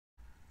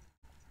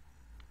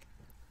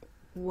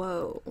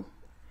Whoa.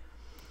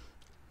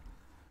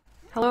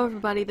 Hello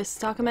everybody, this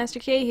is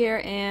tacomasterk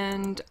here,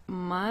 and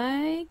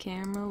my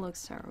camera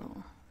looks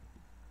terrible.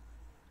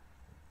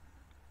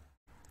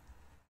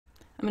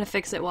 I'm gonna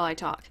fix it while I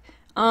talk.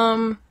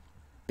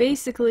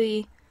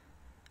 Basically,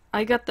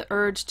 I got the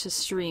urge to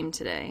stream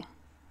today.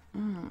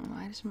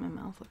 Why does my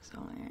mouth look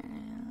so weird?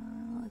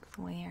 It looks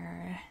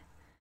weird.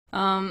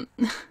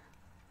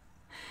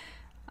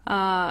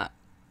 I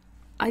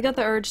got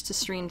the urge to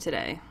stream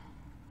today.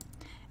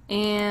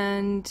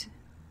 And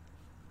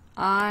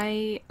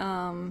I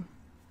have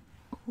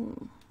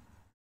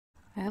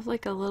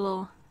like a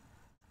little,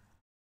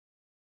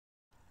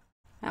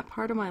 that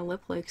part of my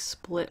lip like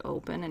split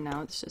open and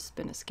now it's just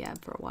been a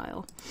scab for a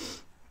while.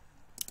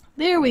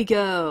 There we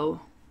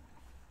go.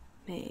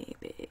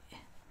 Maybe.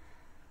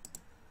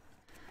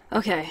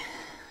 Okay,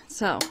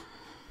 so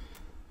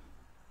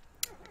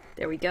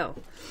there we go.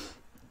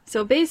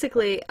 So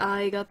basically,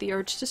 I got the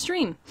urge to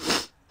stream.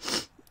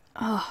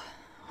 Oh,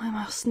 why am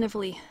I all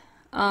sniffly?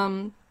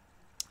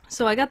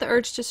 So I got the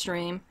urge to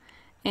stream,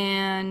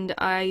 and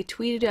I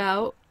tweeted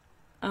out,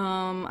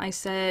 I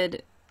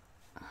said,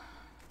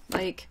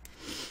 like,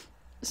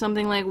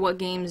 something like, what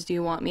games do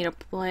you want me to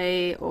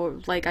play?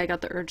 Or, like, I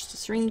got the urge to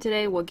stream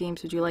today, what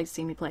games would you like to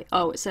see me play?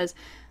 Oh, it says,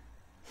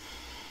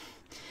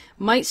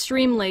 might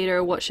stream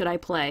later, what should I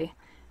play?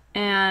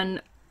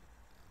 And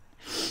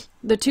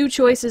the two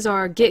choices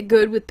are Get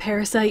Good with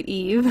Parasite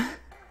Eve,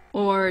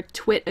 or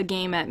Twit a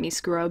Game at Me,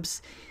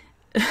 Scrubs.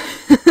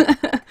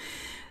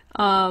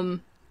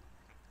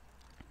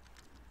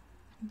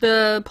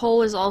 The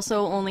poll is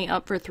also only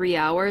up for 3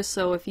 hours,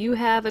 so if you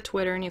have a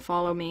Twitter and you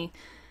follow me,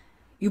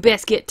 you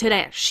best get to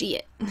that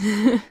shit.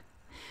 Because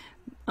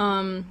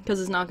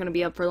it's not going to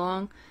be up for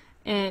long,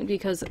 and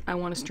because I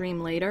want to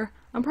stream later.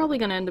 I'm probably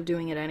going to end up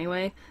doing it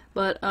anyway,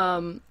 but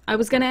I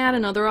was going to add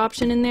another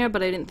option in there,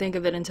 but I didn't think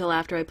of it until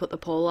after I put the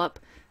poll up.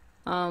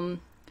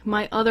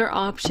 My other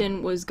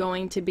option was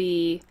going to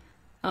be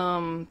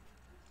Overwatch.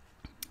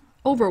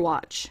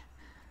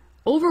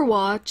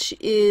 Overwatch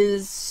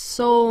is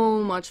so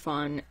much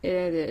fun.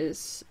 It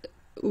is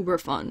uber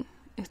fun.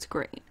 It's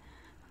great.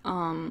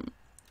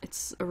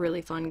 It's a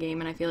really fun game,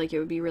 and I feel like it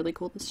would be really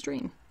cool to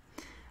stream.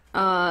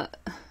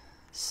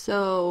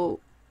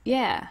 So,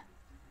 yeah.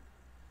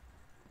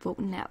 Vote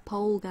in that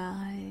poll,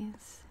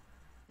 guys.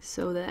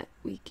 So that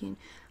we can...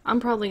 I'm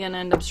probably gonna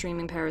end up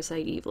streaming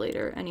Parasite Eve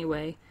later,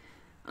 anyway.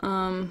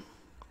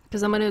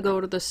 Because I'm gonna go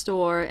to the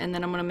store, and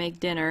then I'm gonna make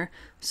dinner.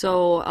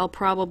 So, I'll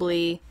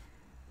probably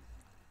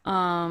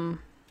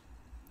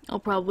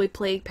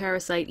play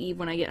Parasite Eve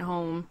when I get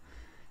home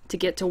to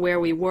get to where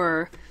we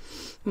were.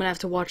 I'm gonna have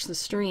to watch the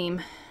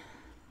stream.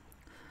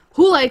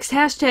 Who likes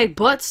hashtag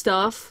butt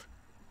stuff?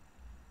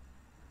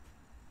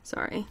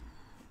 Sorry.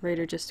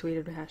 Raider just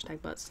tweeted a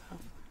hashtag butt stuff.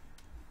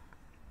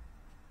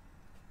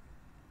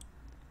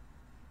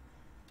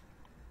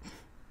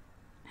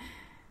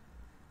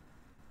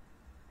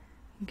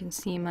 You can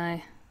see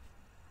my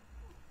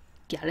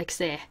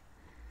galaxy.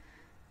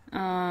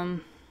 I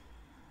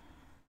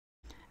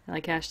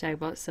like hashtag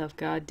butt stuff,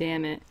 god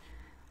damn it.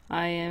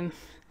 I am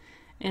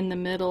in the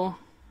middle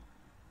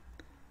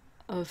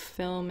of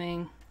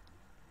filming,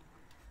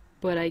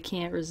 but I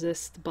can't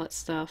resist butt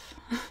stuff.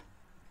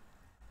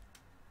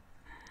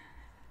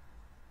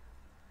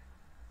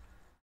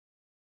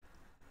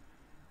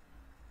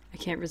 I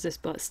can't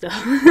resist butt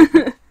stuff.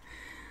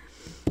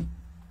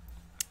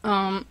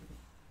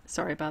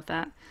 Sorry about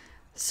that.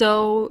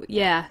 So,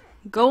 yeah.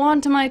 Go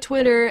on to my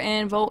Twitter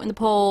and vote in the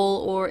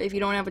poll, or if you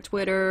don't have a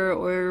Twitter,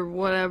 or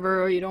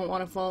whatever, or you don't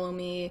want to follow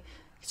me,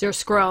 because you're a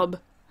scrub.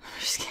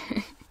 Just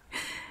kidding.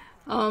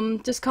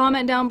 Just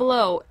comment down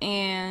below,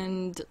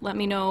 and let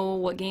me know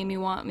what game you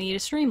want me to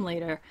stream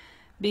later.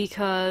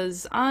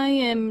 Because I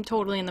am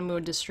totally in the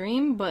mood to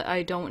stream, but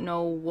I don't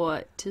know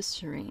what to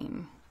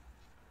stream.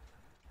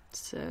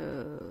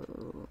 So,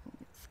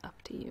 it's up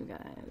to you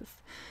guys.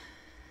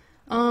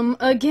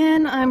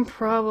 Again, I'm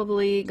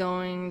probably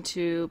going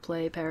to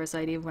play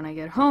Parasite Eve when I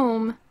get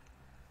home,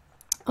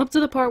 up to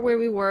the part where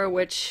we were,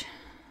 which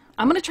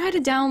I'm gonna try to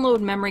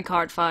download memory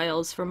card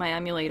files for my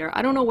emulator.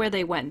 I don't know where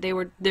they went.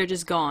 They're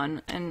just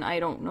gone, and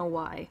I don't know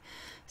why.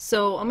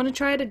 So I'm gonna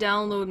try to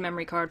download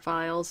memory card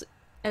files,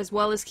 as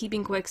well as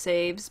keeping quick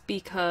saves,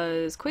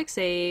 because quick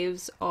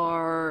saves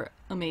are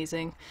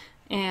amazing,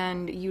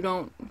 and you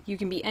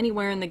can be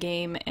anywhere in the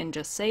game and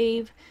just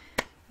save,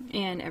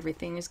 and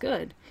everything is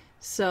good.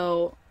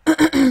 So,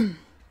 that's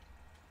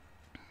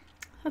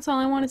all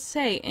I wanted to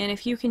say. And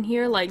if you can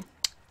hear, like,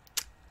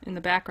 in the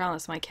background,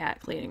 that's my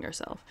cat cleaning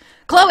herself.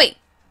 Chloe!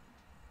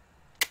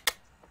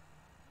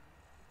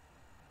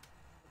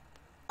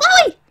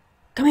 Chloe!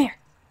 Come here.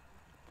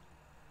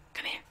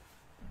 Come here.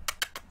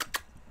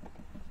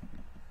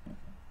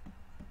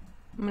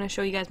 I'm gonna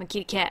show you guys my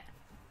kitty cat.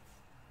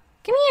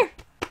 Come here.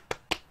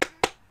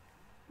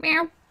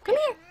 Meow. Come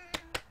here.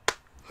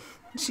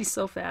 She's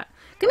so fat.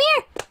 Come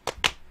here.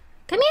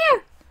 Come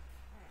here!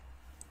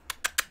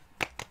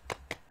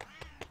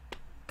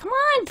 Come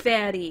on,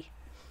 fatty!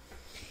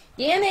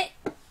 Damn it!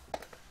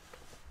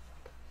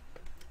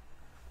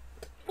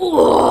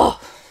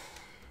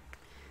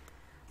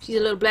 She's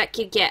a little black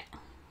kitty cat.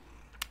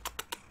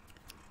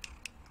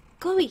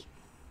 Chloe.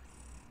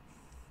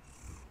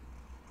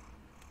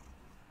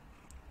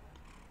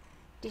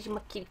 This is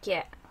my kitty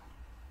cat.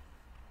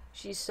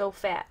 She's so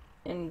fat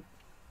and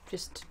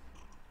just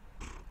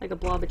like a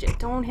blob of jet.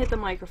 Don't hit the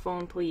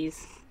microphone,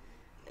 please.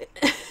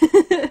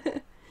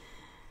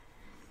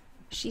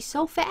 She's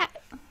so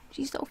fat.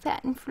 She's so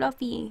fat and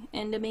fluffy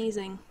and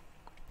amazing.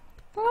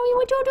 Chloe,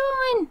 what you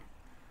doing?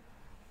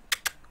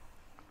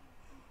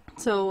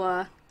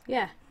 So,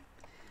 yeah.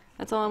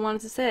 That's all I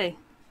wanted to say.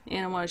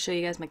 And I want to show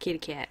you guys my kitty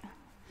cat.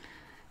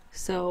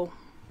 So,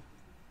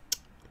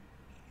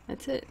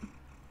 that's it.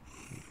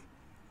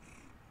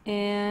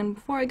 And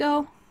before I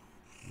go,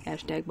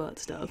 hashtag butt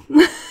stuff.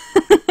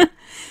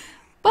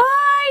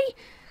 Bye!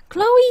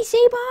 Chloe,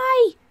 say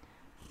bye!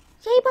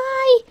 Say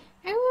bye!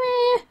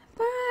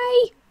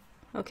 Bye!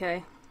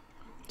 Okay.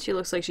 She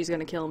looks like she's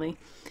gonna kill me.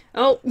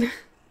 Oh!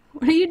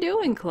 What are you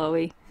doing,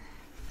 Chloe?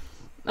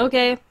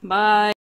 Okay, bye.